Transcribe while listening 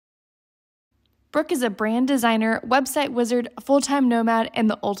Brooke is a brand designer, website wizard, full-time nomad, and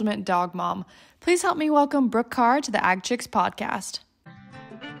the ultimate dog mom. Please help me welcome Brooke Carr to the Ag Chicks podcast.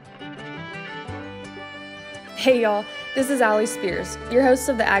 Hey y'all, this is Allie Spears, your host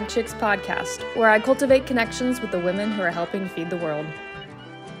of the Ag Chicks podcast, where I cultivate connections with the women who are helping feed the world.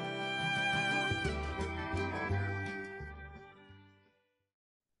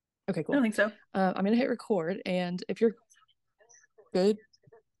 Okay, cool. I don't think so. I'm going to hit record, and if you're good...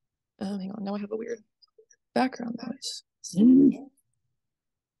 hang on, now I have a weird background noise.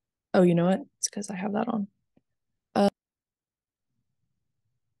 Oh, you know what? It's because I have that on.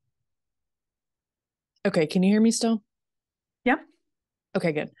 Okay, can you hear me still? Yeah.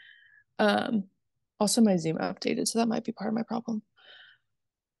 Okay, good. Also my Zoom updated, so that might be part of my problem.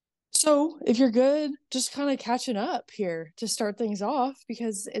 So if you're good, just kind of catching up here to start things off,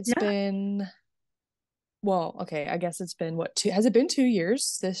 because it's been, well, okay, I guess it's been has it been 2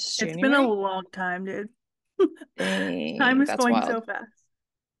 years this It's been a January? long time, dude. Time Dang, is that's going wild. so fast.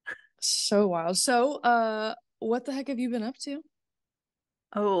 So wild. So, what the heck have you been up to?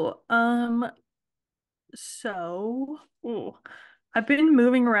 Oh, I've been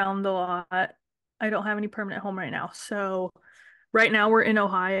moving around a lot. I don't have any permanent home right now. So right now we're in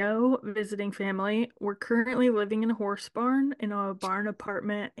Ohio visiting family. We're currently living in a horse barn in a barn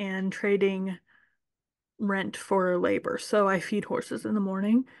apartment and trading rent for labor. So I feed horses in the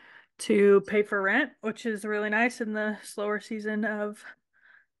morning to pay for rent, which is really nice in the slower season of,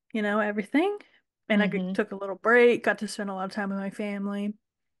 everything. And Mm-hmm. took a little break, got to spend a lot of time with my family.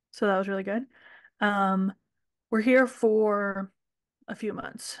 So that was really good. Um, we're here for a few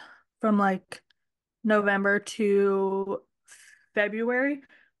months, from like November to February.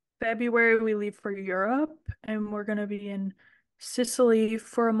 February, we leave for Europe, and we're going to be in Sicily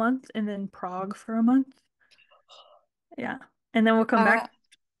for a month and then Prague for a month. Yeah. And then we'll come Uh, back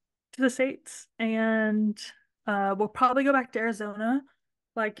to the States, and we'll probably go back to Arizona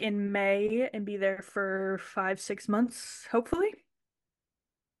like in May and be there for 5, 6 months, hopefully.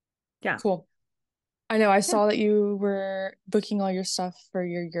 Yeah. cool. I know I Yeah. saw that you were booking all your stuff for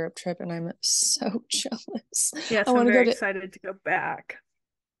your Europe trip, and I'm so jealous. I Yes, I'm want to go very to excited to go back.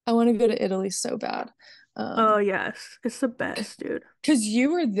 I want to go to Italy so bad. Oh, yes. It's the best, dude. Because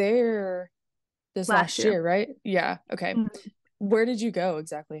you were there this Last last year. year, right? Yeah. Okay. Mhm. Where did you go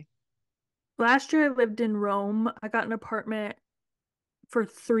exactly? Last year I lived in Rome. I got an apartment for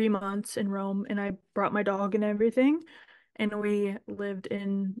 3 months in Rome, and I brought my dog and everything. And we lived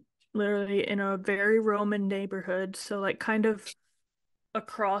in literally in a very Roman neighborhood. So like kind of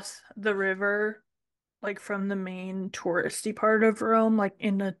across the river, like from the main touristy part of Rome, like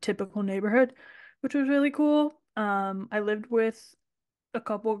in a typical neighborhood, which was really cool. I lived with a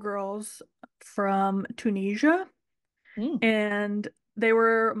couple girls from Tunisia, Mm. and they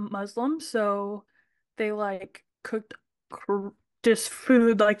were Muslim, so they like cooked cr just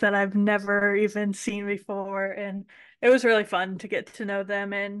food like that I've never even seen before, and it was really fun to get to know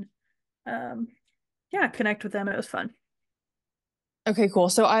them and um yeah, connect with them. It was fun. Okay, cool.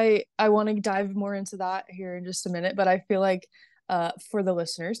 So I want to dive more into that here in just a minute, but I feel like for the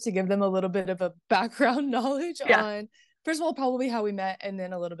listeners to give them a little bit of a background knowledge Yeah. on, first of all, probably how we met, and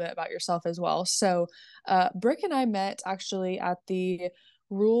then a little bit about yourself as well. So, Brooke and I met actually at the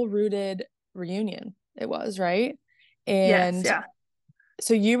Rural Rooted reunion. It was, right? Yes, And yeah.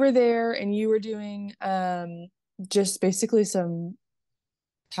 so you were there and you were doing just basically some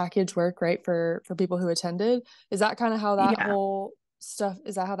package work, right, for people who attended. Is that kind of how that Yeah. whole stuff,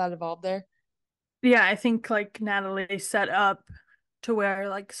 is that how that evolved there? Yeah, I think like Natalie set up to where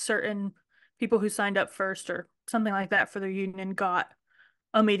like certain people who signed up first or something like that for the union got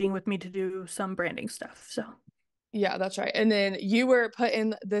a meeting with me to do some branding stuff. So Yeah, that's right. And then you were put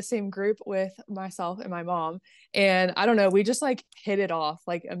in the same group with myself and my mom. And I don't know, we just like hit it off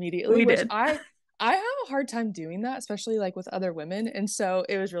like immediately, we which did. I have a hard time doing that, especially like with other women. And so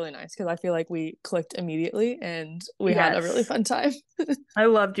it was really nice because I feel like we clicked immediately and we had a really Yes. fun time. I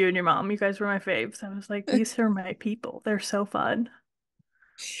loved you and your mom. You guys were my faves. I was like, these are my people. They're so fun.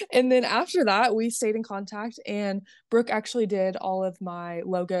 And then after that, we stayed in contact, and Brooke actually did all of my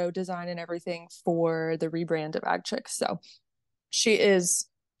logo design and everything for the rebrand of Ag Chicks. So she is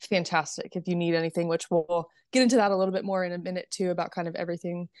fantastic if you need anything, which we'll get into that a little bit more in a minute too, about kind of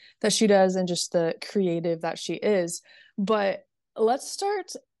everything that she does and just the creative that she is. But let's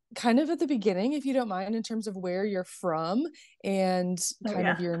start kind of at the beginning, if you don't mind, in terms of where you're from and Oh kind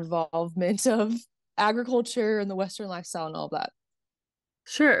of yeah. your involvement of agriculture and the Western lifestyle and all that.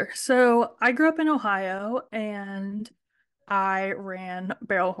 Sure. So I grew up in Ohio and I ran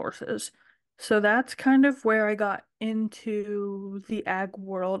barrel horses. So that's kind of where I got into the ag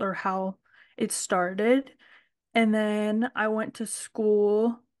world, or how it started. And then I went to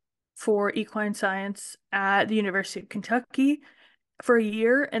school for equine science at the University of Kentucky for a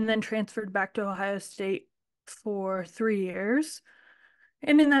year and then transferred back to Ohio State for 3 years.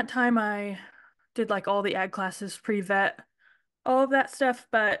 And in that time, I did like all the ag classes, pre-vet, all of that stuff,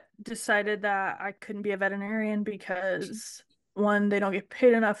 but decided that I couldn't be a veterinarian because one, they don't get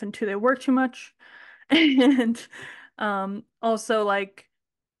paid enough, and two, they work too much. And also, like,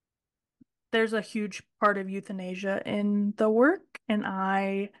 there's a huge part of euthanasia in the work, and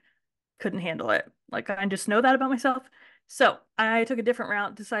I couldn't handle it. Like, I just know that about myself. So I took a different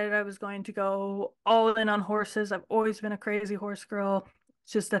route, decided I was going to go all in on horses. I've always been a crazy horse girl.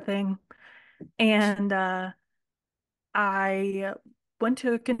 It's just a thing. And I went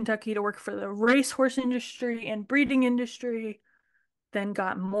to Kentucky to work for the racehorse industry and breeding industry, then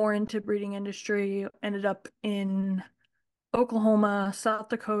got more into breeding industry, ended up in Oklahoma, South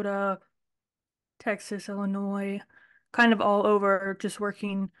Dakota, Texas, Illinois, kind of all over just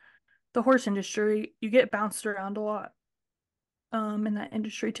working the horse industry. You get bounced around a lot in that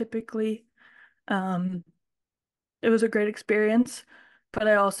industry typically. Um, it was a great experience, but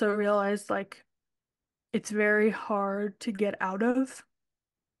I also realized like it's very hard to get out of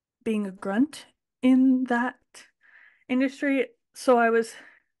being a grunt in that industry. So I was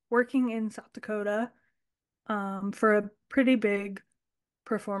working in South Dakota for a pretty big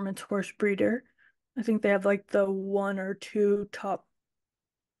performance horse breeder. I think they have like the one or two top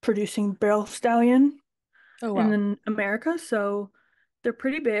producing barrel stallion Oh, wow. in America. So they're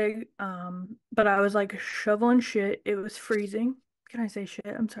pretty big. But I was like shoveling shit. It was freezing. Can I say shit?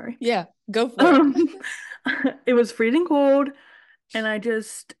 I'm sorry. Yeah, go for it. Um, it was freezing cold, and I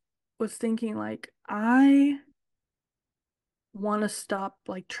just was thinking like I want to stop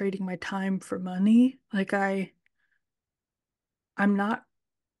like trading my time for money. Like I'm not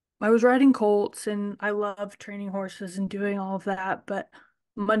I was riding colts and I love training horses and doing all of that, but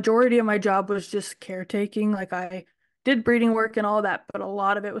majority of my job was just caretaking. Like I did breeding work and all that, but a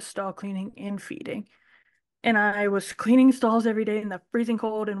lot of it was stall cleaning and feeding. And I was cleaning stalls every day in the freezing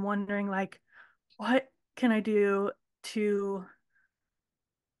cold and wondering like what can I do to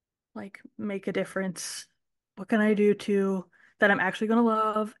like make a difference? What can I do to that I'm actually going to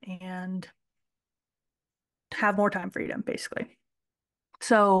love and have more time freedom basically.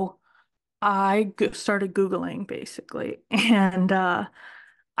 So started Googling basically, and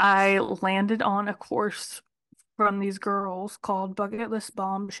I landed on a course from these girls called Bucket List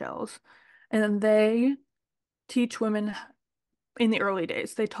Bombshells. And they teach women in the early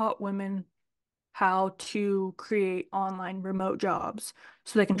days, they taught women how to create online remote jobs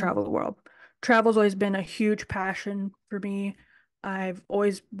so they can Mm. travel the world. Travel's always been a huge passion for me. I've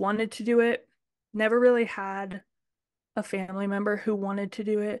always wanted to do it, never really had a family member who wanted to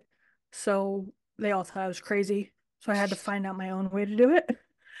do it. So they all thought I was crazy. So I had to find out my own way to do it.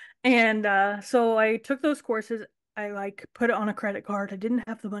 And so I took those courses. I like put it on a credit card. I didn't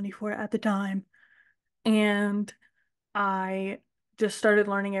have the money for it at the time. And I just started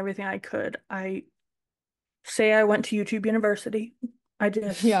learning everything I could. I say I went to YouTube University. I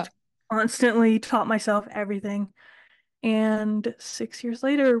Yeah. just constantly taught myself everything. And 6 years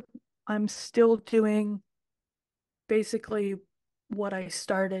later, I'm still doing basically what I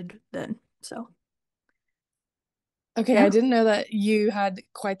started then. So, Okay, I yeah. didn't know that you had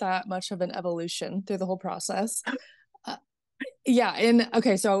quite that much of an evolution through the whole process. Uh, yeah, and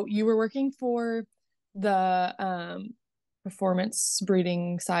okay, so you were working for the performance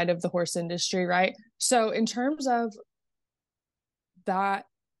breeding side of the horse industry, right? So in terms of that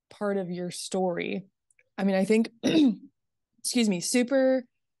part of your story, I mean, I think excuse me, super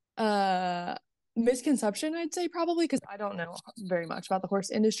uh misconception, I'd say probably because I don't know very much about the horse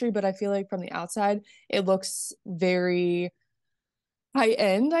industry, but I feel like from the outside it looks very high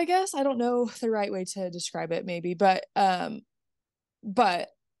end, I guess. I don't know the right way to describe it maybe, but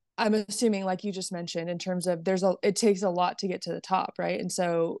I'm assuming like you just mentioned in terms of it takes a lot to get to the top, right? And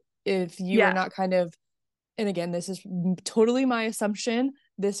so if you are Yeah. not kind of, and again, this is totally my assumption,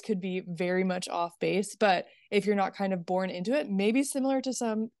 this could be very much off base, but if you're not kind of born into it, maybe similar to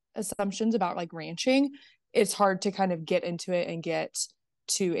some assumptions about like ranching, it's hard to kind of get into it and get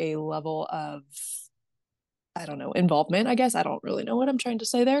to a level of, I don't know, involvement, I guess. I don't really know what I'm trying to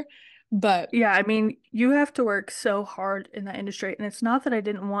say there. But Yeah, I mean, you have to work so hard in that industry. And it's not that I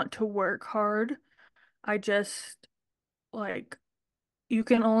didn't want to work hard. I just like you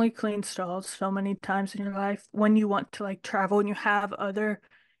can only clean stalls so many times in your life when you want to like travel and you have other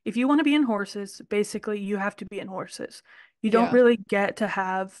if you want to be in horses, basically you have to be in horses. You don't yeah, really get to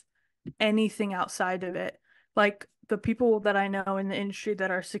have anything outside of it. Like the people that I know in the industry that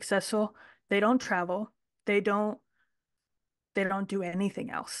are successful, They don't travel. They don't they don't do anything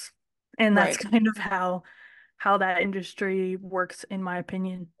else. And that's Right. kind of how that industry works in my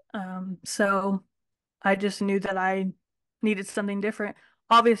opinion. So I just knew that I needed something different.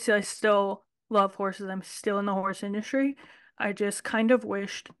 Obviously, I still love horses. I'm still in the horse industry. I just kind of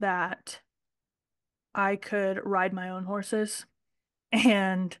wished that I could ride my own horses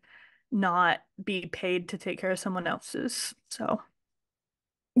and not be paid to take care of someone else's. So,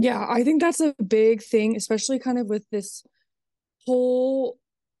 Yeah, I think that's a big thing, especially kind of with this whole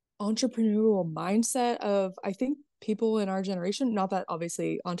entrepreneurial mindset of, I think, people in our generation, not that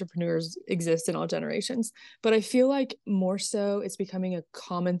obviously entrepreneurs exist in all generations, but I feel like more so it's becoming a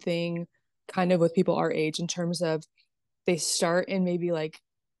common thing kind of with people our age in terms of they start in maybe like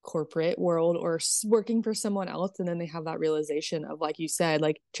corporate world or working for someone else, and then they have that realization of, like you said,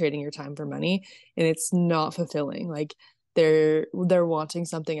 like trading your time for money, and it's not fulfilling. Like they're wanting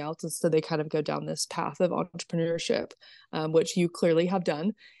something else, and so they kind of go down this path of entrepreneurship, which you clearly have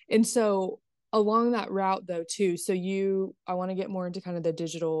done. And so along that route though too, so you, I want to get more into kind of the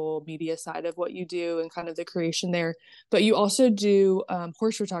digital media side of what you do and kind of the creation there, but you also do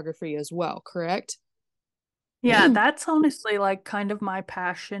horse photography as well, correct? yeah, that's honestly like kind of my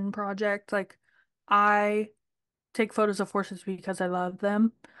passion project. Like, I take photos of horses because I love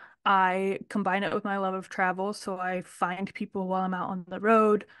them. I combine it with my love of travel, so I find people while I'm out on the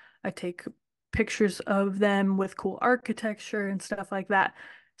road. I take pictures of them with cool architecture and stuff like that.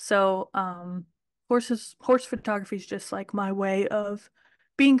 So, horse photography is just like my way of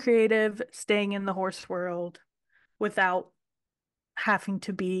being creative, staying in the horse world without having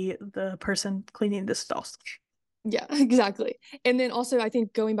to be the person cleaning the stalls. Yeah, exactly. And then also, I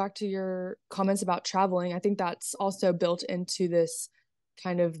think going back to your comments about traveling, I think that's also built into this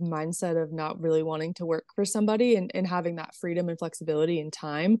kind of mindset of not really wanting to work for somebody, and having that freedom and flexibility and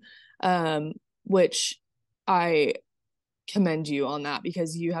time, um, which I commend you on that,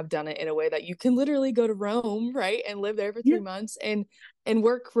 because you have done it in a way that you can literally go to Rome, right, and live there for Yeah. 3 months and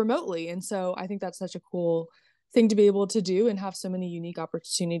work remotely. And so I think that's such a cool thing to be able to do and have so many unique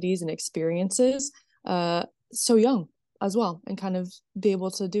opportunities and experiences so young as well, and kind of be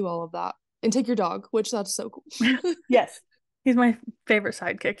able to do all of that and take your dog, which that's so cool. Yes. He's my favorite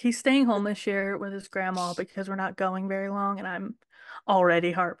sidekick. He's staying home this year with his grandma because we're not going very long, and I'm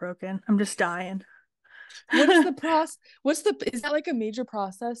already heartbroken. I'm just dying. What's the process? What's the, is that like a major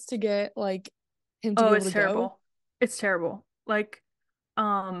process to get like him to be Oh, able it's to go? terrible. It's terrible. Like,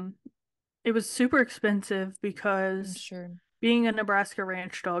 um, it was super expensive I'm because sure. being a Nebraska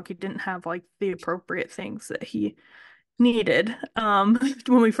ranch dog, he didn't have like the appropriate things that he needed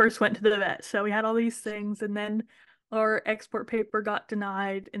when we first went to the vet. So we had all these things, and then our export paper got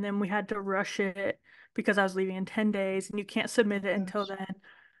denied, and then we had to rush it because I was leaving in 10 days and you can't submit it until Gosh. then.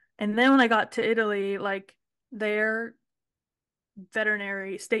 And then when I got to Italy, like, their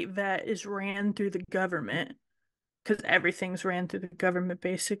veterinary state vet is ran through the government because everything's ran through the government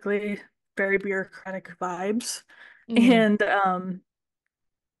basically. Very bureaucratic vibes. Mm. And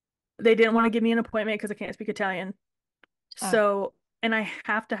they didn't want to give me an appointment because I can't speak Italian. Ah. So, and I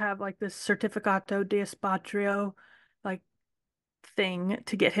have to have like this certificato di espatrio like thing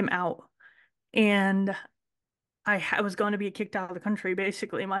to get him out. And I was going to be kicked out of the country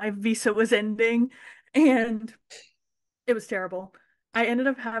basically. My visa was ending and it was terrible. I ended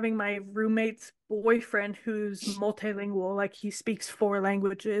up having my roommate's boyfriend, who's multilingual, like he speaks four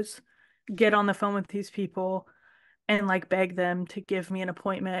languages, get on the phone with these people and like beg them to give me an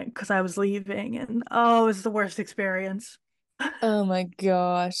appointment because I was leaving. And oh, it was the worst experience. Oh my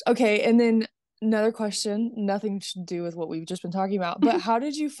gosh. Okay, and then another question, nothing to do with what we've just been talking about, but how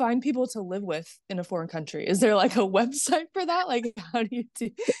did you find people to live with in a foreign country? Is there like a website for that? Like how do you do,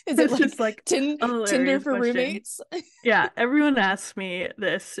 is it It's like just like a Tinder hilarious for question. roommates? Yeah, everyone asks me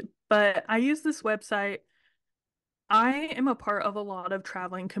this, but I use this website. I am a part of a lot of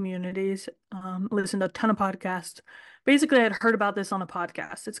traveling communities, listen to a ton of podcasts. Basically, I'd heard about this on a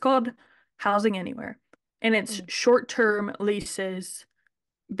podcast. It's called Housing Anywhere, and it's Mm, short-term leases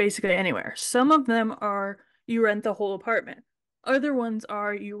basically anywhere. Some of them are you rent the whole apartment. Other ones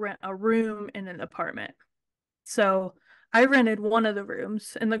are you rent a room in an apartment. So I rented one of the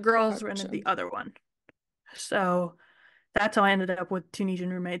rooms, and the girls rented gotcha. the other one. So that's how I ended up with Tunisian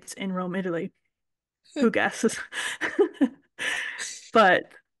roommates in Rome, Italy. Who guesses? But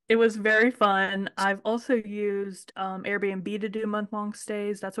it was very fun. I've also used Airbnb to do month-long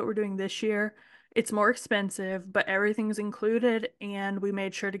stays. That's what we're doing this year. It's more expensive, but everything's included, and we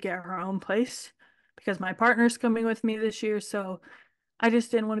made sure to get our own place because my partner's coming with me this year. So I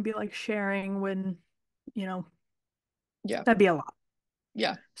just didn't want to be like sharing when, you know, Yeah. that'd be a lot.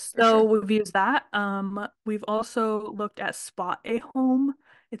 Yeah, for So sure. we've used that. We've also looked at Spot a Home.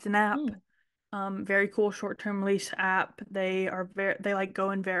 It's an app. Hmm. Very cool short-term lease app. They like go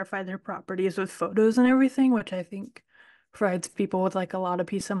and verify their properties with photos and everything, which I think provides people with like a lot of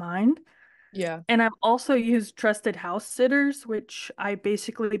peace of mind. Yeah. And I've also used Trusted House Sitters, which I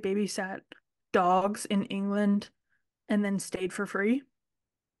basically babysat dogs in England and then stayed for free.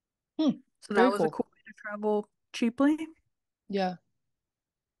 Hmm. So that Very was a cool. cool way to travel cheaply. Yeah.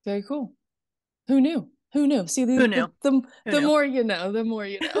 Very cool. Who knew? Who knew? See, Who knew? Who the knew? more you know, the more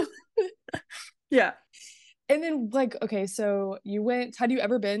you know. Yeah. And then like, okay, so you went, had you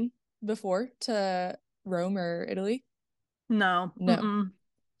ever been before to Rome or Italy? No. No. Mm-mm.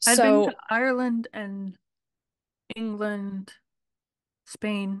 I'd been to So Ireland and England,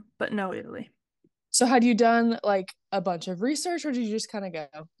 Spain, but no Italy. so had you done like a bunch of research or did you just kind of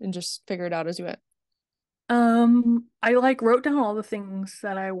go and just figure it out as you went? I like wrote down all the things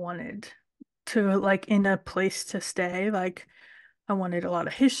that I wanted to like in a place to stay. Like I wanted a lot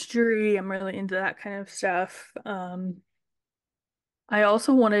of history. I'm really into that kind of stuff. I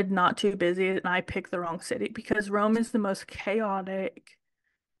also wanted not too busy, and I picked the wrong city because Rome is the most chaotic,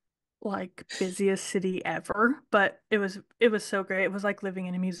 like busiest city ever. But it was so great. It was like living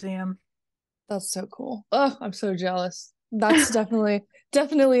in a museum. That's so cool. Oh, I'm so jealous. That's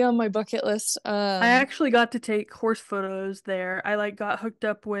definitely on my bucket list. I actually got to take horse photos there. I like got hooked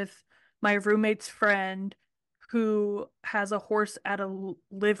up with my roommate's friend who has a horse at a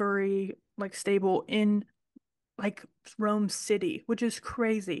livery like stable in like Rome City, which is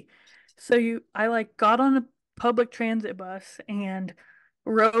crazy. I like got on a public transit bus and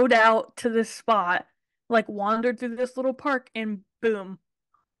rode out to this spot, like wandered through this little park and boom,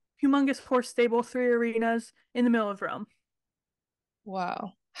 humongous horse stable, three arenas in the middle of Rome.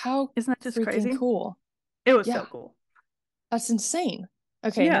 Wow. How Isn't that just freaking crazy? cool. It was so Yeah, cool. that's insane.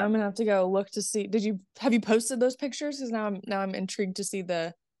 Okay, now Yeah. I'm gonna have to go look to see. Did you have you posted those pictures? Because now I'm intrigued to see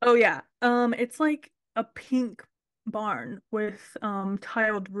the Oh yeah. It's like a pink barn with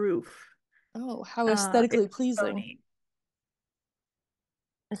tiled roof. oh, how aesthetically It's so pleasing. neat.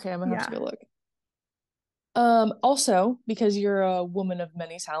 Okay, I'm gonna have to Yeah. go look. Also, because you're a woman of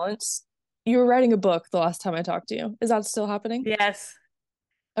many talents, you were writing a book the last time I talked to you. Is that still happening? Yes.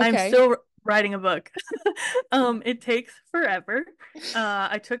 I'm Okay. still writing a book. It takes forever.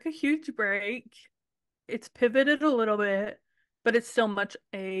 I took a huge break. It's pivoted a little bit, but it's still much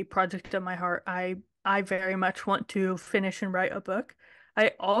a project of my heart. I very much want to finish and write a book.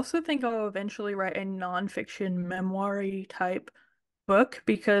 I also think I'll eventually write a nonfiction memoir type book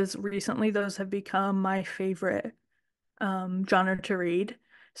because recently those have become my favorite genre to read.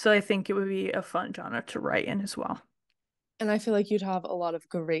 So I think it would be a fun genre to write in as well. And I feel like you'd have a lot of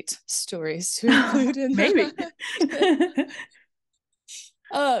great stories to include in Maybe.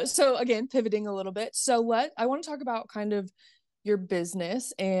 that. So again, pivoting a little bit. I want to talk about kind of your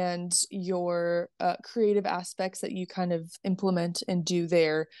business and your creative aspects that you kind of implement and do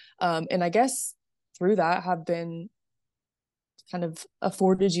there. And I guess through that have been kind of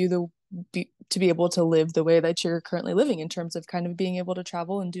afforded you to be able to live the way that you're currently living in terms of kind of being able to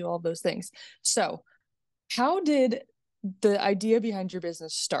travel and do all those things. So, how did the idea behind your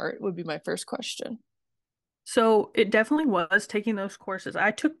business start? Would be my first question. So it definitely was taking those courses.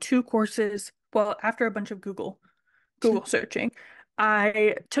 I took two courses, well, after a bunch of Google searching.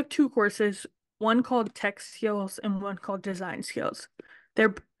 I took two courses, one called Tech Skills and one called Design Skills.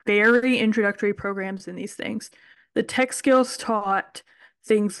 They're very introductory programs in these things. The Tech Skills taught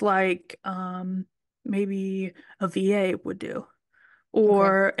things like maybe a VA would do, Okay.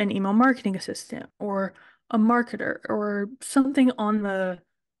 or an email marketing assistant, or a marketer, or something on the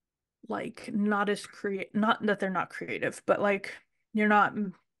like not as create not that they're not creative, but like you're not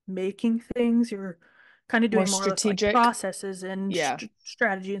making things, you're kind of More doing more with like strategic. processes and Yeah.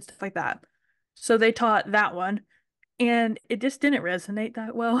 strategy and stuff like that. So they taught that one and it just didn't resonate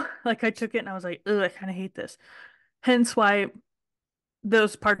that well. Like I took it and I was like, ugh, I kind of hate this. Hence why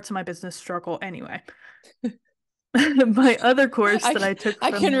those parts of my business struggle anyway. My other course I that I took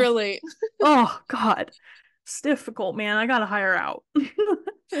I can from the, relate. oh God, it's difficult, man. I gotta hire out.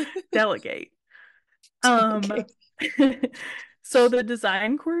 Delegate. Um, Delegate. so the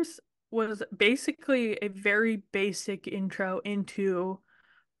design course was basically a very basic intro into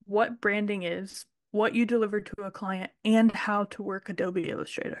what branding is, what you deliver to a client, and how to work Adobe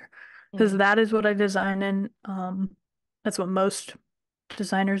Illustrator. Because Mm, that is what I design in. That's what most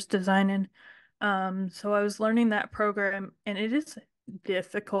designers design in. So I was learning that program, and it is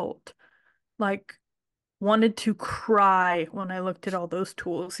difficult. Like, wanted to cry when I looked at all those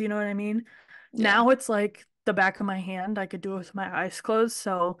tools. You know what I mean? yeah. Now it's like the back of my hand. I could do it with my eyes closed.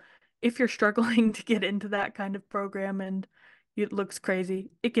 So if you're struggling to get into that kind of program and it looks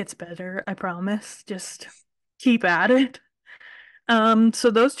crazy, it gets better, I promise. Just keep at it. So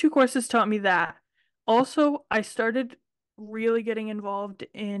those two courses taught me that. Also, I started really getting involved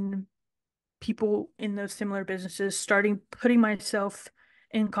in people in those similar businesses, starting putting myself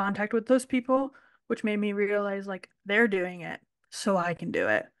in contact with those people, which made me realize like they're doing it, so I can do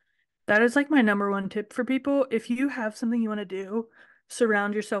it. That is like my number one tip for people. If you have something you want to do,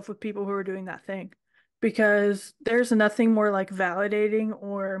 surround yourself with people who are doing that thing because there's nothing more like validating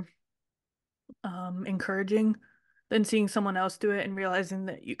or encouraging than seeing someone else do it and realizing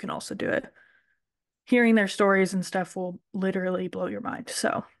that you can also do it. Hearing their stories and stuff will literally blow your mind.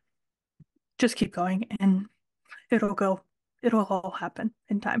 So just keep going and it'll go, it'll all happen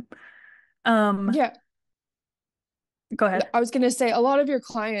in time. Um, Yeah, Go ahead. I was going to say a lot of your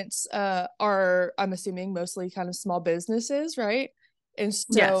clients are, I'm assuming, mostly kind of small businesses, right? And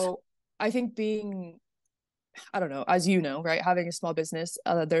Yes, so I think being, I don't know, as you know, right, having a small business,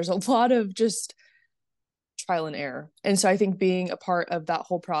 there's a lot of just trial and error. And so I think being a part of that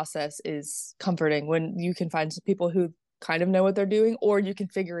whole process is comforting when you can find some people who kind of know what they're doing, or you can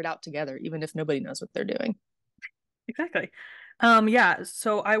figure it out together, even if nobody knows what they're doing. exactly. Yeah,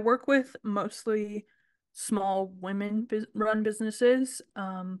 so I work with mostly small women run businesses.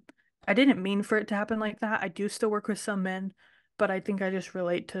 I didn't mean for it to happen like that. I do still work with some men, but I think I just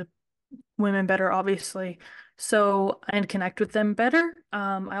relate to women better, obviously. So and connect with them better.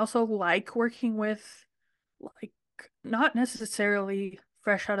 I also like working with like not necessarily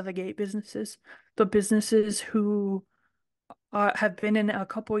fresh out of the gate businesses, but businesses who have been in a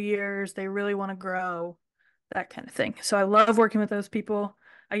couple years, they really want to grow, that kind of thing. So I love working with those people.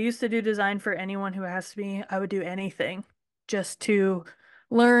 I used to do design for anyone who asked me. I would do anything just to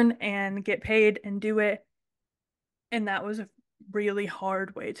learn and get paid and do it. And that was a really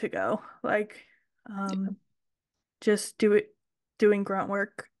hard way to go. Like, Yeah. um, just do it, doing grunt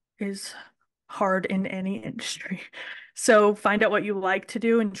work is hard in any industry. So find out what you like to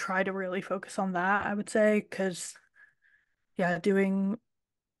do and try to really focus on that, I would say, because yeah, doing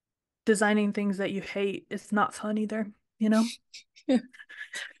designing things that you hate is not fun either, you know?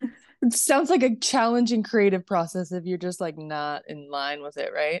 It sounds like a challenging creative process if you're just like not in line with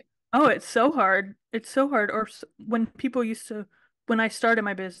it, right? Oh, it's so hard. It's so hard. Or when people used to, when I started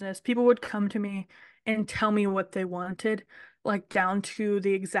my business, people would come to me and tell me what they wanted, like down to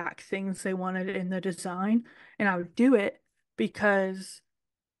the exact things they wanted in the design. And I would do it because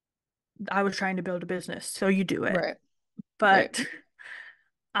I was trying to build a business. So you do it. Right, right. But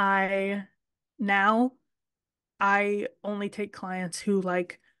I now I only take clients who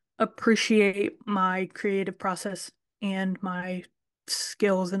like appreciate my creative process and my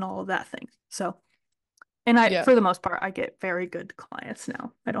skills and all of that thing. So, and I, Yeah. for the most part, I get very good clients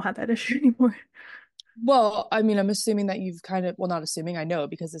now. I don't have that issue anymore. Well, I mean, I'm assuming that you've kind of, well, not assuming, I know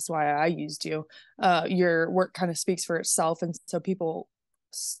because that's why I used you. Your work kind of speaks for itself. And so people,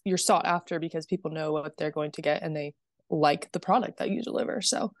 you're sought after because people know what they're going to get and they like the product that you deliver.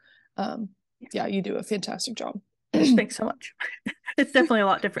 So, um, Yeah. yeah, you do a fantastic job. Thanks so much. It's definitely a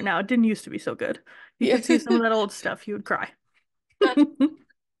lot different now. It didn't used to be so good. You Yeah. could see some of that old stuff, you would cry.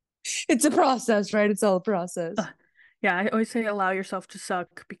 It's a process, right? It's all a process. Uh, yeah, I always say allow yourself to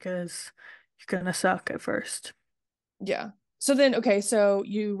suck because you're gonna suck at first. Yeah. So then, okay, so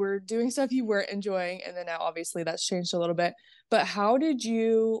you were doing stuff you weren't enjoying, and then now obviously that's changed a little bit. But how did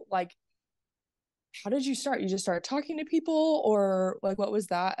you start? You just started talking to people, or like what was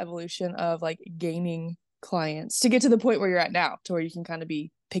that evolution of like gaining clients to get to the point where you're at now, to where you can kind of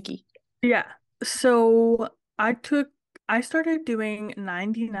be picky? Yeah. So I took I started doing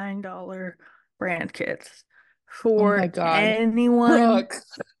 $99 brand kits Oh my for God. Brooke.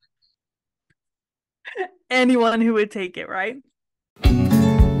 anyone who would take it, right?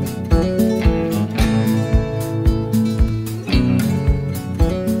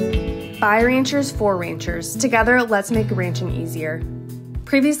 By ranchers for ranchers. Together, let's make ranching easier.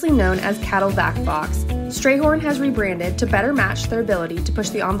 Previously known as Cattle Vac Fox, Strayhorn has rebranded to better match their ability to push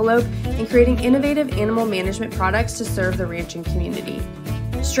the envelope in creating innovative animal management products to serve the ranching community.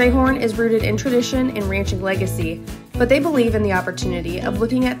 Strayhorn is rooted in tradition and ranching legacy, but they believe in the opportunity of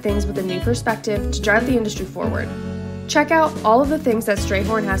looking at things with a new perspective to drive the industry forward. Check out all of the things that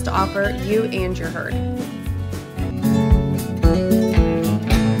Strayhorn has to offer you and your herd.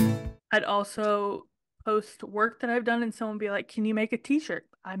 I'd also post work that I've done and someone be like, "Can you make a t-shirt?"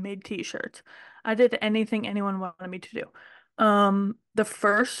 I made t-shirts. I did anything anyone wanted me to do. The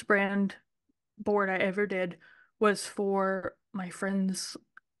first brand board I ever did was for my friend's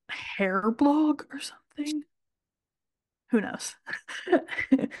hair blog or something. something. Who knows?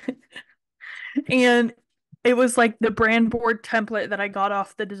 And it was like the brand board template that I got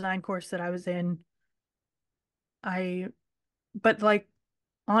off the design course that I was in. I, but like,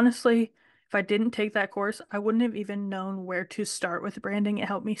 honestly, if I didn't take that course, I wouldn't have even known where to start with branding. It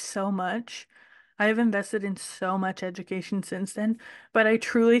helped me so much. I have invested in so much education since then, but I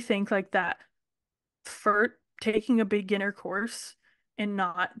truly think like that for taking a beginner course and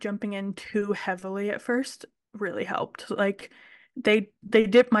not jumping in too heavily at first really helped. Like they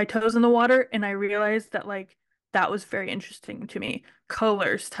dipped my toes in the water and I realized that like that was very interesting to me.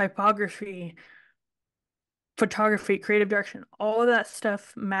 Colors, typography, photography, creative direction, all of that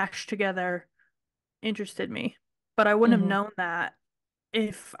stuff mashed together interested me. But I wouldn't have Mm-hmm. known that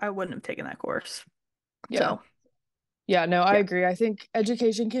if I wouldn't have taken that course. Yeah. So, Yeah, no, I yeah, agree. I think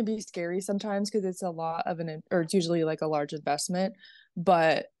education can be scary sometimes because it's a lot of or it's usually like a large investment.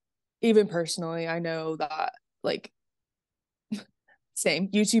 But even personally, I know that like same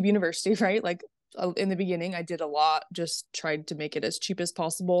YouTube University, right? Like in the beginning, I did a lot, just tried to make it as cheap as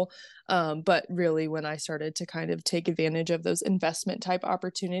possible. But really, when I started to kind of take advantage of those investment type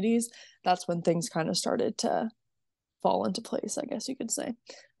opportunities, that's when things kind of started to fall into place, I guess you could say.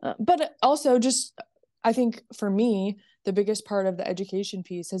 But also, just I think for me, the biggest part of the education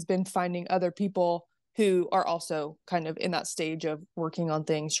piece has been finding other people who are also kind of in that stage of working on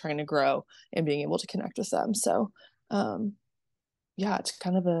things, trying to grow, and being able to connect with them. So, um, yeah, it's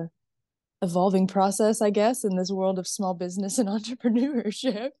kind of a evolving process, I guess, in this world of small business and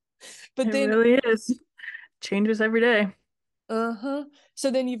entrepreneurship. But it then, really is. Changes every day. uh-huh.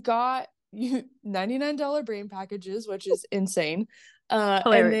 So then you've got you $99 brain packages, which is insane. And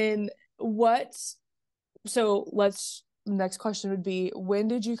Hilarious. then what, so let's, next question would be, when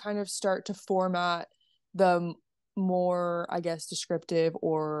did you kind of start to format the more, I guess, descriptive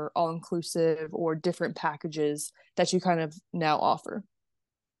or all-inclusive or different packages that you kind of now offer?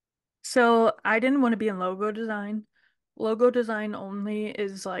 So I didn't want to be in logo design. Logo design only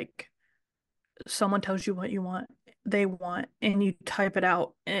is like someone tells you what you want, they want, and you type it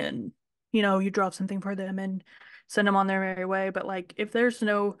out and you draw something for them and send them on their merry way. But like if there's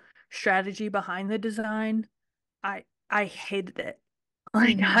no strategy behind the design, I hated it.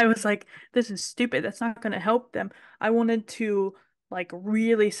 Like Mm-hmm. I was like, this is stupid. That's not going to help them. I wanted to like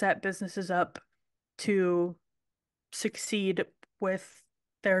really set businesses up to succeed with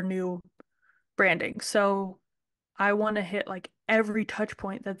their new branding. So I want to hit like every touch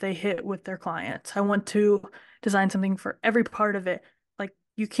point that they hit with their clients. I want to design something for every part of it. Like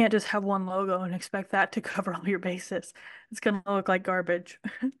you can't just have one logo and expect that to cover all your bases. It's going to look like garbage.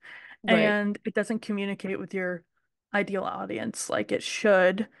 Right. And it doesn't communicate with your ideal audience like it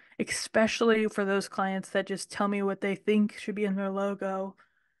should, especially for those clients that just tell me what they think should be in their logo.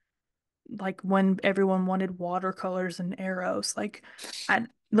 Like when everyone wanted watercolors and arrows. Like,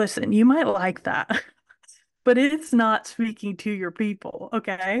 listen, you might like that, but it's not speaking to your people,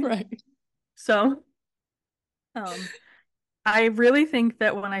 okay? Right. So, um, I really think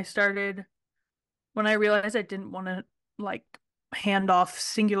that when I realized I didn't want to like hand off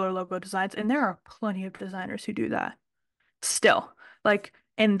singular logo designs, and there are plenty of designers who do that still, like,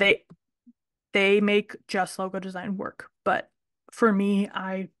 and they make just logo design work. But for me,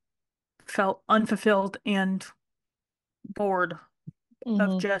 I felt unfulfilled and bored of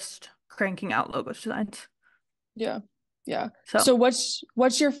Mm-hmm. just cranking out logo designs. Yeah. Yeah. So, So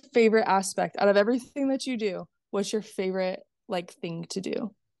what's your favorite aspect out of everything that you do? What's your favorite like thing to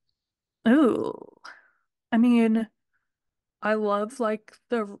do? ooh, I mean, I love like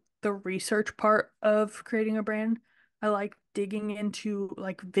the research part of creating a brand. I like digging into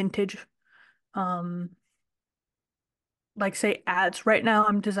like vintage, um, like say ads. Right now,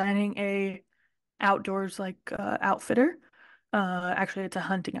 I'm designing a outdoors like outfitter. Actually, it's a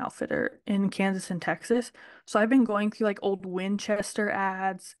hunting outfitter in Kansas and Texas. So I've been going through like old Winchester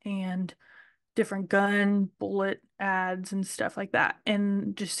ads and different gun bullet ads and stuff like that,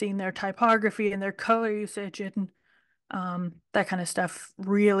 and just seeing their typography and their color usage and that kind of stuff.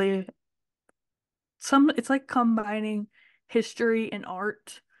 Really, it's like combining history and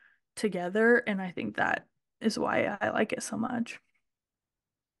art together, and I think that is why I like it so much.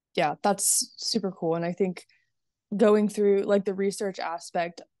 Yeah, that's super cool. And I think going through like the research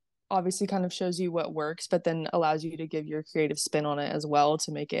aspect obviously kind of shows you what works, but then allows you to give your creative spin on it as well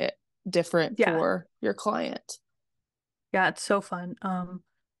to make it different Yeah, for your client. yeah, it's so fun.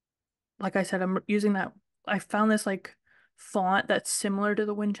 Like I said, I'm using that. I found this like font that's similar to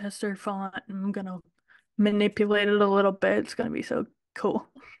the Winchester font. I'm gonna manipulate it a little bit. It's gonna be so cool.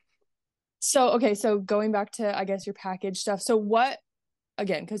 So, okay, so going back to I guess your package stuff. So what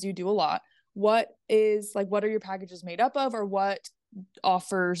again, because you do a lot, what are your packages made up of, or what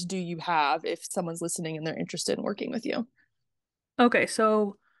offers do you have if someone's listening and they're interested in working with you? Okay,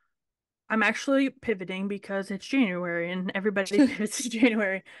 so I'm actually pivoting because it's January and everybody pivots in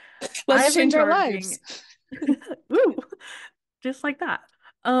January. Let's I've been change our lives. charging, ooh, just like that.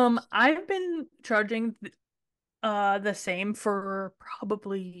 I've been charging the same for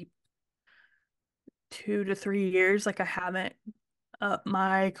probably 2 to 3 years. Like I haven't up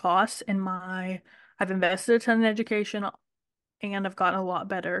my costs and I've invested a ton in education and I've gotten a lot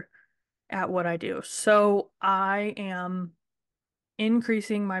better at what I do. So I am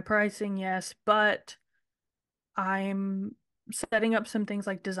increasing my pricing, yes, but I'm setting up some things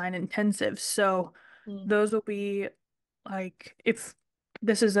like design intensive. So Mm. those will be like if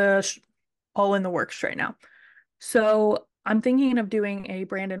this is a all in the works right now. So I'm thinking of doing a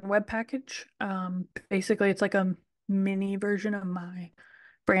brand and web package. Basically it's like a mini version of my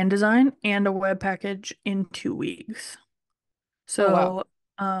brand design and a web package in 2 weeks. Oh, wow.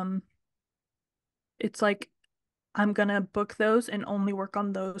 So it's like I'm gonna book those and only work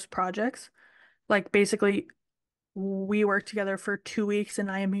on those projects. Like basically we work together for 2 weeks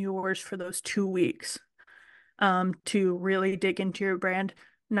and I am yours for those 2 weeks. To really dig into your brand,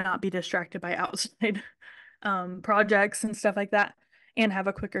 not be distracted by outside projects and stuff like that, and have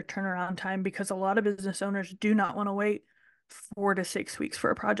a quicker turnaround time because a lot of business owners do not want to wait 4 to 6 weeks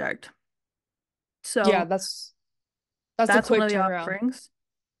for a project. Yeah, So that's a that's one quick of the turnaround. offerings.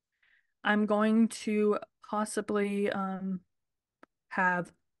 I'm going to possibly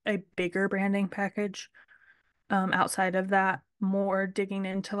have a bigger branding package outside of that, more digging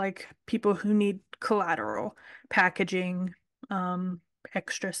into like people who need collateral, packaging, um,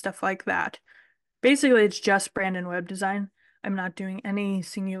 extra stuff like that. Basically, it's just brand and web design. I'm not doing any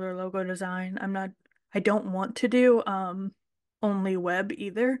singular logo design. I don't want to do only web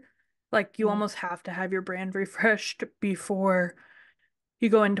either. Like you Mm. almost have to have your brand refreshed before you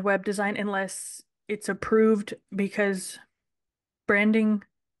go into web design unless it's approved because branding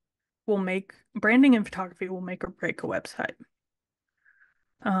branding and photography will make or break a website.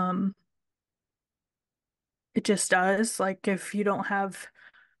 Um, it just does. Like if you don't have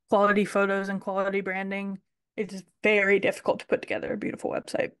quality photos and quality branding, it's very difficult to put together a beautiful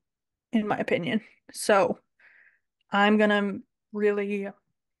website, in my opinion. So I'm gonna really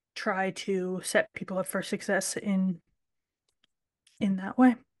try to set people up for success in that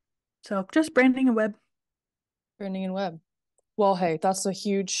way. So just branding and web. Branding and web. Well, hey, that's a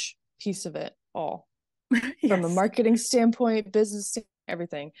huge piece of it all from a Yes. marketing standpoint,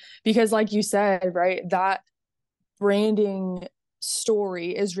 everything. Because, like you said, right, that branding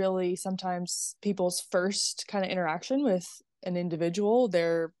story is really sometimes people's first kind of interaction with an individual,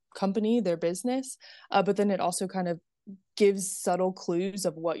 their company, their business. But then it also kind of gives subtle clues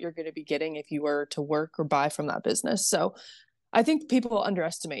of what you're going to be getting if you were to work or buy from that business. So I think people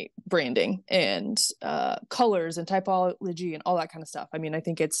underestimate branding and colors and typology and all that kind of stuff. I mean, I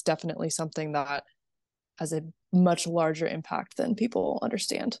think it's definitely something that has a much larger impact than people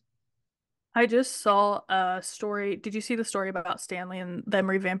understand. I just saw a story. Did you see the story about Stanley and them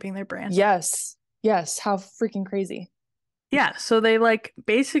revamping their brand? Yes. Yes. How freaking crazy. Yeah, so they like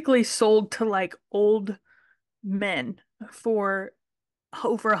basically sold to like old men for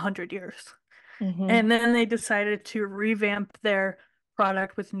over 100 years. Mm-hmm. And then they decided to revamp their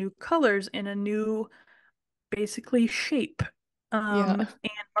product with new colors in a new basically shape, Yeah. and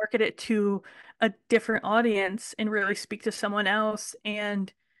market it to a different audience and really speak to someone else.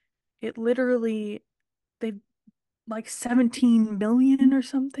 And it literally, they like 17 million or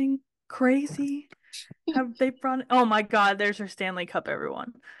something crazy. Have they brought, oh my God, there's her Stanley Cup,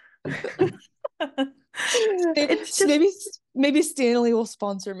 everyone. It's just, Maybe Stanley will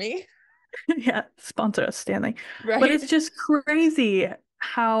sponsor me. yeah, sponsor us, Stanley. But it's Right. just crazy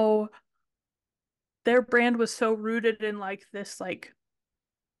how their brand was so rooted in like this like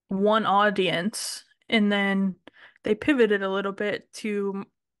one audience and then they pivoted a little bit to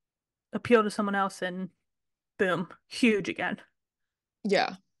appeal to someone else and boom, huge again. Yeah.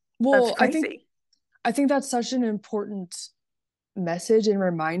 That's Well, crazy. I think that's such an important message and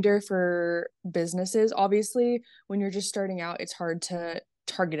reminder for businesses. Obviously, when you're just starting out, it's hard to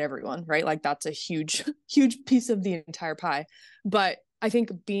target everyone, right? Like that's a huge, huge piece of the entire pie. But I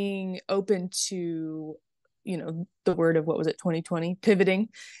think being open to, the word of what was it, 2020, pivoting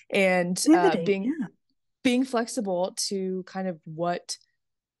and Pivoting, being yeah. being flexible to kind of what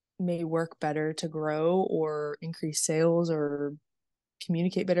may work better to grow or increase sales or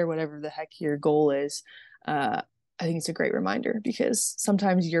communicate better, whatever the heck your goal is. I think it's a great reminder because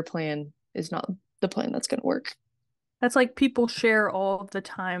sometimes your plan is not the plan that's going to work. That's like people share all the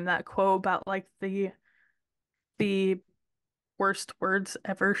time that quote about like the worst words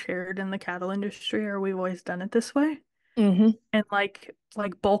ever shared in the cattle industry, or we've always done it this way. Mm-hmm. And like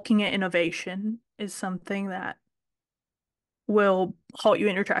bulking at innovation is something that will halt you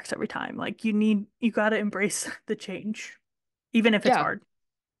in your tracks every time. Like you got to embrace the change, even if it's Yeah, hard.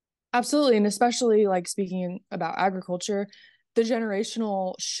 absolutely. And especially like speaking about agriculture, the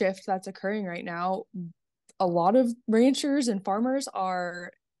generational shift that's occurring right now, a lot of ranchers and farmers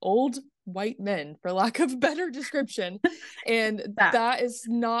are old white men, for lack of a better description. And That. that is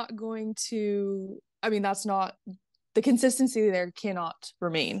not going to, I mean, that's not the consistency there cannot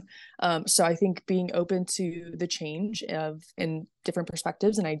remain. So I think being open to the change of in different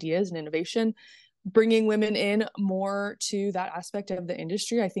perspectives and ideas and innovation, bringing women in more to that aspect of the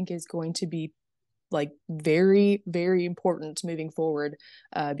industry, I think is going to be like very, very important moving forward,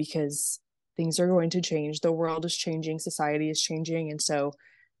 because things are going to change. The world is changing, society is changing. And so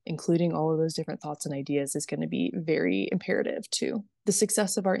including all of those different thoughts and ideas is going to be very imperative to the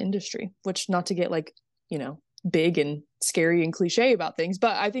success of our industry, which not to get like, big and scary and cliche about things,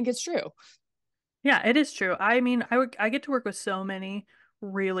 but I think it's true. Yeah, it is true. I mean, I get to work with so many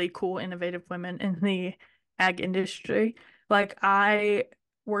really cool, innovative women in the ag industry. Like I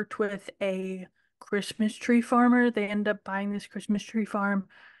worked with a Christmas tree farmer. They ended up buying this Christmas tree farm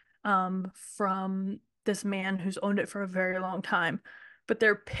from this man who's owned it for a very long time. But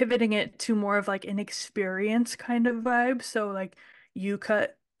they're pivoting it to more of like an experience kind of vibe. So like you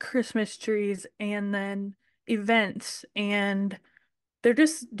cut Christmas trees and then events, and they're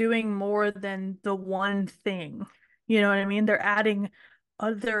just doing more than the one thing. You know what I mean? They're adding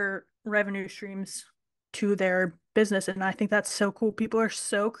other revenue streams to their business. And I think that's so cool. People are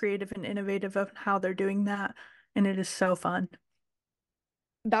so creative and innovative of how they're doing that. And it is so fun.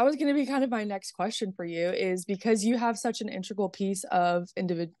 That was going to be kind of my next question for you, is because you have such an integral piece of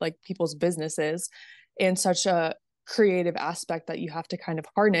individual like people's businesses and such a creative aspect that you have to kind of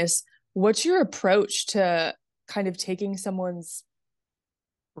harness. What's your approach to kind of taking someone's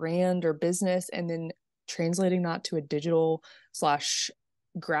brand or business and then translating that to a digital slash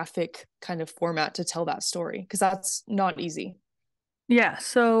graphic kind of format to tell that story? Because that's not easy. Yeah,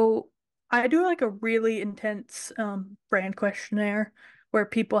 so I do like a really intense brand questionnaire where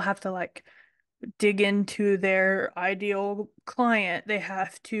people have to like dig into their ideal client. They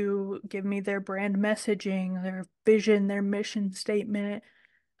have to give me their brand messaging, their vision, their mission statement.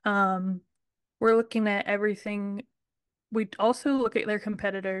 Um, we're looking at everything. We also look at their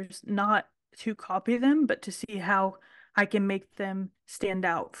competitors, not to copy them, but to see how I can make them stand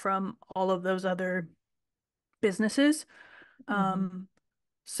out from all of those other businesses. Mm-hmm. Um,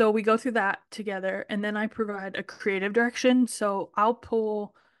 so we go through that together, and then I provide a creative direction. So I'll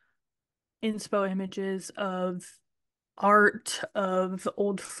pull inspo images of art, of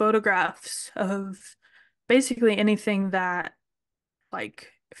old photographs, of basically anything that like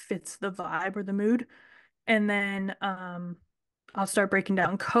fits the vibe or the mood. And then I'll start breaking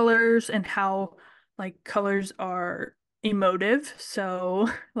down colors and how like colors are emotive. So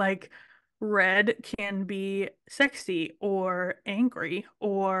like red can be sexy or angry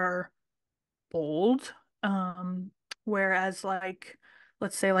or bold. Whereas like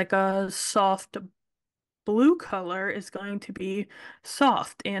let's say like a soft blue color is going to be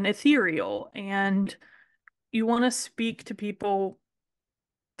soft and ethereal, and you want to speak to people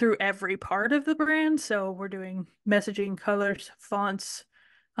through every part of the brand. So we're doing messaging, colors, fonts,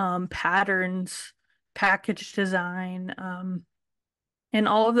 patterns, package design, and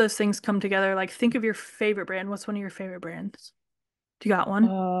all of those things come together. Like think of your favorite brand. What's one of your favorite brands? Do you got one?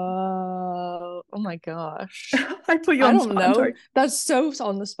 Oh my gosh. I put you I on the don't spot. I'm know. sorry. That's so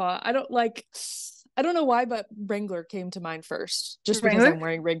on the spot. I don't know why, but Wrangler came to mind first, just because Wrangler? I'm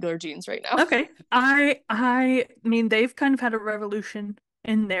wearing regular jeans right now. Okay. I mean they've kind of had a revolution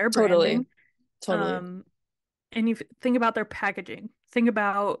in their Totally. branding. Totally. Um, and you think about their packaging. Think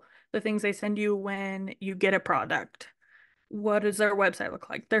about the things they send you when you get a product. What does their website look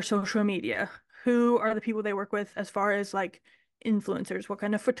like? Their social media. Who are the people they work with as far as like influencers? What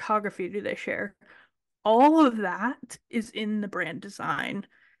kind of photography do they share? All of that is in the brand design.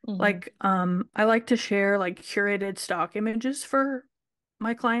 Hmm. Like, I like to share like curated stock images for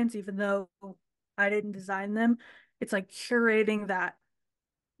my clients, even though I didn't design them. It's like curating that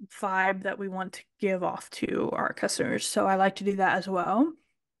vibe that we want to give off to our customers. So I like to do that as well.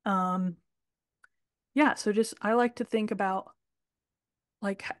 Um, yeah, so just I like to think about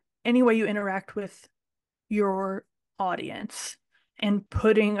like any way you interact with your audience and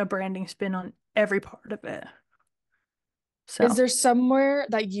putting a branding spin on every part of it. Is So, there somewhere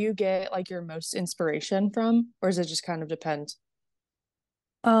that you get like your most inspiration from, or does it just kind of depend?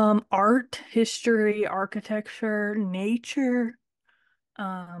 art, history, architecture, nature,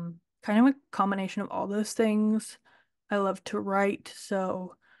 kind of a combination of all those things. I love to write,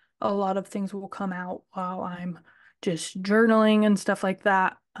 so a lot of things will come out while I'm just journaling and stuff like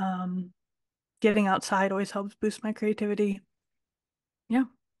that. Getting outside always helps boost my creativity. Yeah.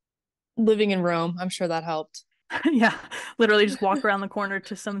 Living in Rome, I'm sure that helped. Yeah. Literally just walk around the corner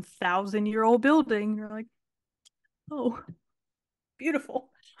to some 1,000-year-old building. You're like, oh, beautiful.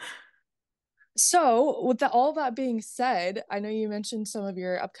 So, with all that being said, I know you mentioned some of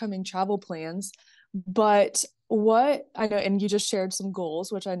your upcoming travel plans, but what I know, and you just shared some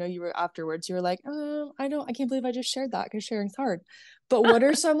goals, which I know you were afterwards, you were like, I can't believe I just shared that because sharing's hard. But what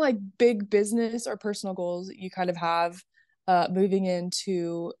are some like big business or personal goals that you kind of have moving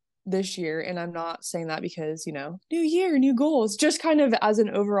into this year? And I'm not saying that because, new year, new goals, just kind of as an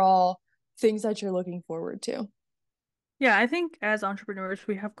overall things that you're looking forward to. Yeah, I think as entrepreneurs,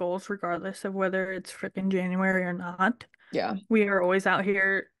 we have goals regardless of whether it's freaking January or not. Yeah. We are always out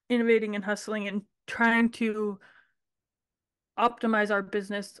here innovating and hustling and trying to optimize our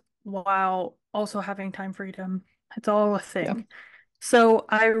business while also having time freedom. It's all a Yeah. thing. So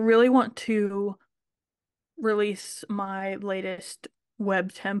I really want to release my latest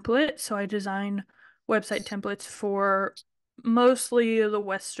web template. So I design website templates for mostly the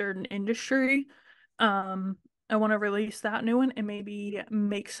Western industry. Um, I want to release that new one and maybe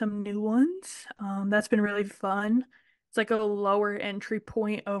make some new ones. That's been really fun. It's like a lower entry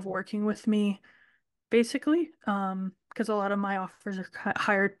point of working with me, basically. Because a lot of my offers are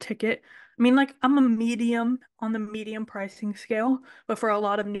higher ticket. I mean, like I'm a medium on the medium pricing scale, but for a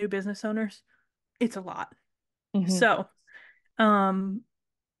lot of new business owners, it's a lot. Hmm. So, um,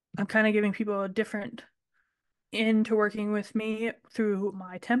 I'm kind of giving people a different into working with me through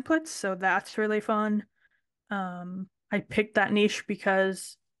my templates, so that's really fun. I picked that niche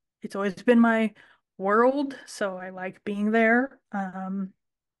because it's always been my world, so I like being there.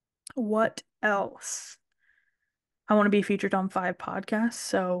 What else? I want to be featured on 5 podcasts,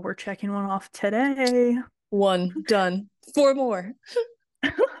 so we're checking one off today. One done. Four more.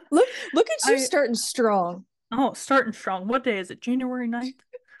 Look at you I starting strong. Oh, starting strong. What day is it? January 9th? I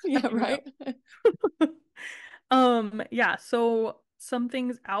Yeah, don't even right? know. Yeah, so some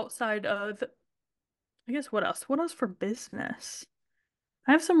things outside of, I guess what else? What else for business?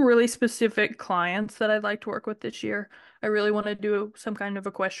 I have some really specific clients that I'd like to work with this year. I really want to do some kind of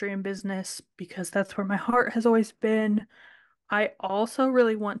equestrian business because that's where my heart has always been. I also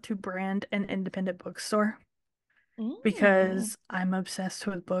really want to brand an independent bookstore Mm. because I'm obsessed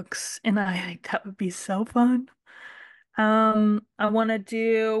with books and I think that would be so fun. I want to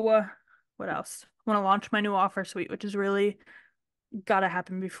do what else? I want to launch my new offer suite, which is really got to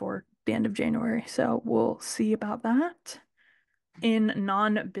happen before the end of January. So we'll see about that. In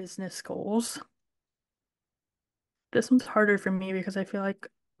non-business goals, this one's harder for me because I feel like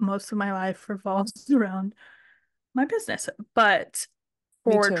most of my life revolves around my business. But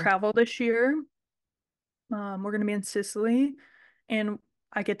Me for too. travel this year, we're gonna be in Sicily and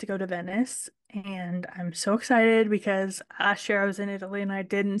I get to go to Venice. And I'm so excited because last year I was in Italy and I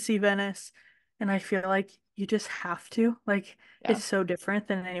didn't see Venice. And I feel like you just have to. Like, Yeah. it's so different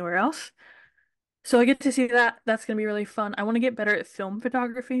than anywhere else. So I get to see that. That's gonna be really fun. I want to get better at film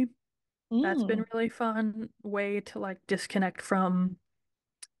photography. That's been Mm. really fun way to like disconnect from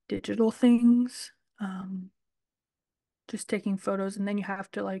digital things. Um, just taking photos and then you have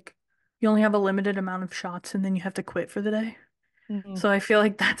to like you only have a limited amount of shots and then you have to quit for the day. Mm. So I feel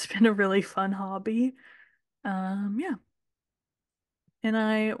like that's been a really fun hobby. Yeah. And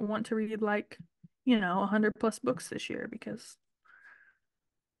I want to read like, 100 plus books this year because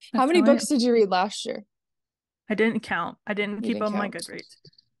How that's many how I books am. did you read last year? I didn't count. I didn't You keep didn't up my count. Goodreads,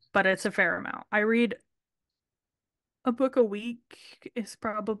 but it's a fair amount. I read a book a week is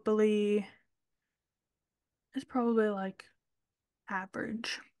probably like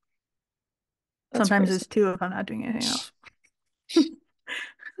average. That's Sometimes crazy. it's two if I'm not doing anything else.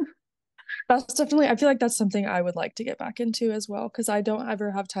 That's definitely, I feel like that's something I would like to get back into as well, because I don't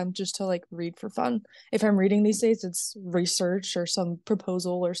ever have time just to like read for fun. If I'm reading these days, it's research or some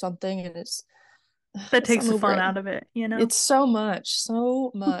proposal or something, and That takes I'm the over fun it. out of it, you know? It's so much,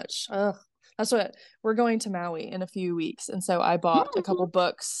 so much. Ugh. That's what we're going to Maui in a few weeks, and so I bought a couple Mhm.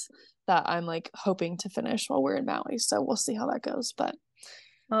 books that I'm like hoping to finish while we're in Maui. So we'll see how that goes, but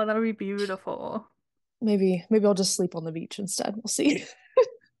Oh, that'll be beautiful. maybe I'll just sleep on the beach instead. We'll see.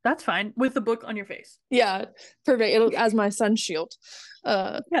 That's fine with the book on your face. Yeah, perfect. It'll as my sun shield.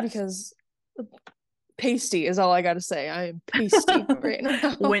 Yes. Because pasty is all I gotta say. I am pasty right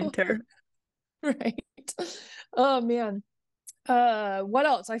now. Winter. Right. Oh man. What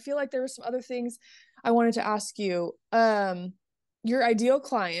else? I feel like there were some other things I wanted to ask you. Your ideal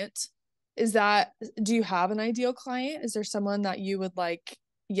client, do you have an ideal client? Is there someone that you would like,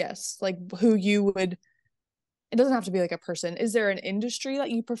 yes, like who you would, it doesn't have to be like a person. Is there an industry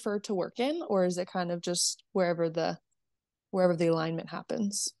that you prefer to work in, or is it kind of just wherever the alignment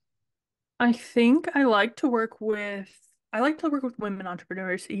happens? I think I like to work with women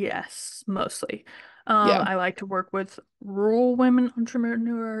entrepreneurs, yes, mostly. Yeah. I like to work with rural women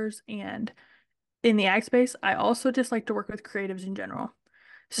entrepreneurs, and in the ag space, I also just like to work with creatives in general.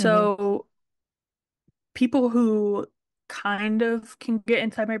 Mm-hmm. So people who kind of can get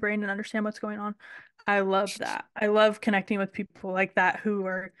inside my brain and understand what's going on, I love that. I love connecting with people like that who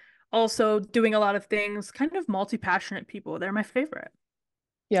are also doing a lot of things, kind of multi-passionate people. They're my favorite.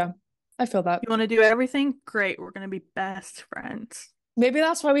 Yeah. I feel that. You want to do everything? Great. We're going to be best friends. Maybe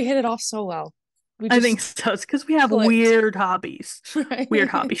that's why we hit it off so well. We I think just so. It's because we have clicked. weird hobbies. Weird Right.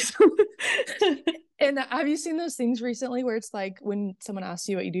 hobbies. And have you seen those things recently where it's like when someone asks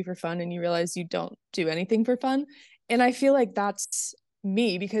you what you do for fun and you realize you don't do anything for fun? And I feel like that's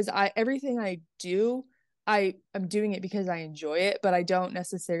me because everything I do, I'm doing it because I enjoy it, but I don't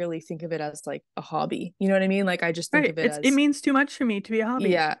necessarily think of it as like a hobby. You know what I mean? Like I just think Right. of it It as, means too much to me to be a hobby.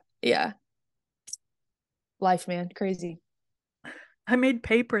 yeah, yeah. Life, man, crazy. I made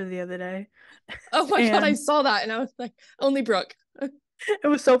paper the other day Oh my God, I and saw that and I was like, only Brooke. it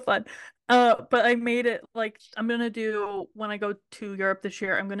was so fun. But I made it like I'm gonna do when I go to Europe this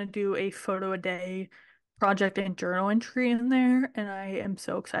year, I'm gonna do a photo a day project and journal entry in there, and I am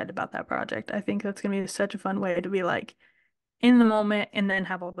so excited about that project. I think that's gonna be such a fun way to be like in the moment and then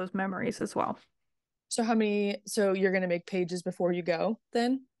have all those memories as well. So you're gonna make pages before you go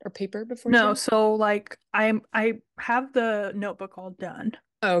then? Or paper before you No, go? so like I have the notebook all done.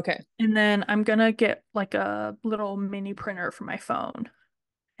 Oh, okay. And then I'm gonna get like a little mini printer for my phone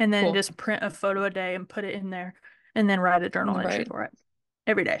and then Cool. just print a photo a day and put it in there and then write a journal entry Right. for it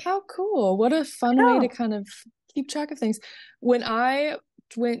every day. How cool. What a I fun way to know. kind of keep track of things. When I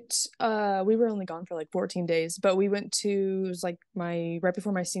went, we were only gone for like 14 days, but we went to, it was like right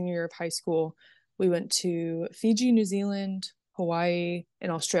before my senior year of high school, we went to Fiji, New Zealand, Hawaii,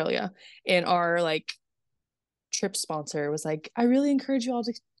 and Australia. And our like trip sponsor was like, I really encourage you all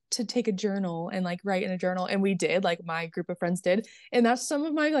to take a journal and like write in a journal. And we did, like my group of friends did. And that's some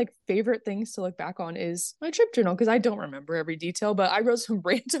of my like favorite things to look back on is my trip journal because I don't remember every detail, but I wrote some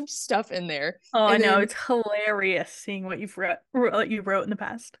random stuff in there. Oh, I And know. then It's hilarious seeing what you wrote in the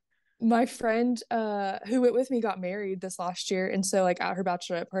past. my friend who went with me got married this last year. And so like at her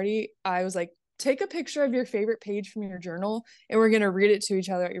bachelorette party, I was like, take a picture of your favorite page from your journal and we're gonna read it to each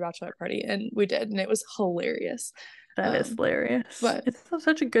other at your bachelorette party. And we did, and it was hilarious. That is hilarious. But It's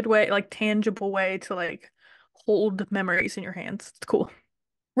such a good way, like tangible way to like hold memories in your hands. It's cool.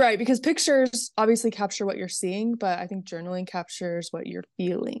 right, because pictures obviously capture what you're seeing, but I think journaling captures what you're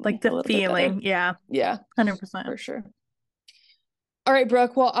feeling Like a the little bit better. feeling. Yeah, Yeah, 100%. for sure. All right,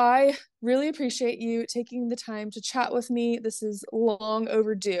 Brooke. Well, I really appreciate you taking the time to chat with me. This is long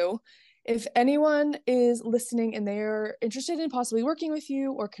overdue. If anyone is listening and they're interested in possibly working with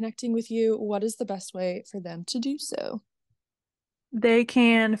you or connecting with you, what is the best way for them to do so? They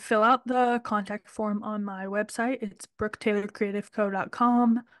can fill out the contact form on my website. It's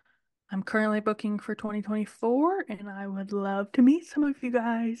brooketaylorcreativeco.com. I'm currently booking for 2024 and I would love to meet some of you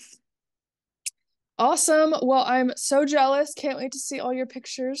guys. Awesome. Well, I'm so jealous. Can't wait to see all your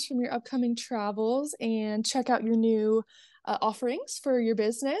pictures from your upcoming travels and check out your new offerings for your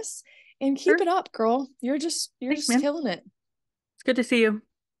business. And keep Sure. it up, girl. You're Thanks, just man. killing it. It's good to see you.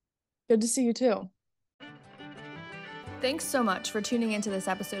 Good to see you too. Thanks so much for tuning into this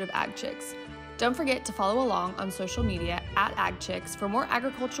episode of Ag Chicks. Don't forget to follow along on social media at Ag Chicks for more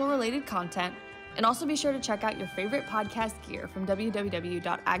agricultural related content, and also be sure to check out your favorite podcast gear from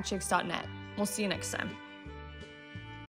www.agchicks.net. We'll see you next time.